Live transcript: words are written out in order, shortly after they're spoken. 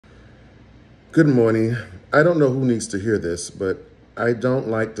Good morning. I don't know who needs to hear this, but I don't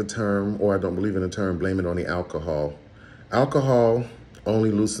like the term, or I don't believe in the term, blame it on the alcohol. Alcohol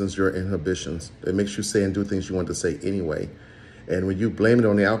only loosens your inhibitions. It makes you say and do things you want to say anyway. And when you blame it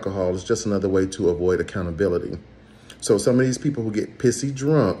on the alcohol, it's just another way to avoid accountability. So some of these people who get pissy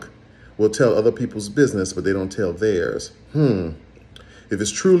drunk will tell other people's business, but they don't tell theirs. If it's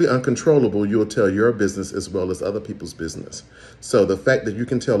truly uncontrollable, you'll tell your business as well as other people's business. So the fact that you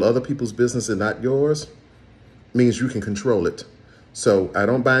can tell other people's business and not yours means you can control it. So I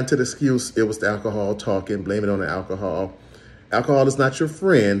don't buy into the excuse, it was the alcohol talking, blame it on the alcohol. Alcohol is not your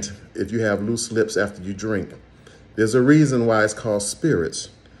friend if you have loose lips after you drink. There's a reason why it's called spirits.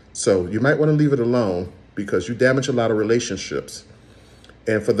 So you might want to leave it alone because you damage a lot of relationships.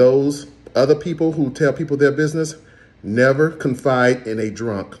 And for those other people who tell people their business, never confide in a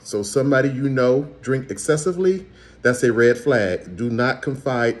drunk. So somebody you know drink excessively, that's a red flag. Do not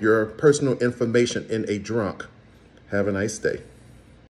confide your personal information in a drunk. Have a nice day.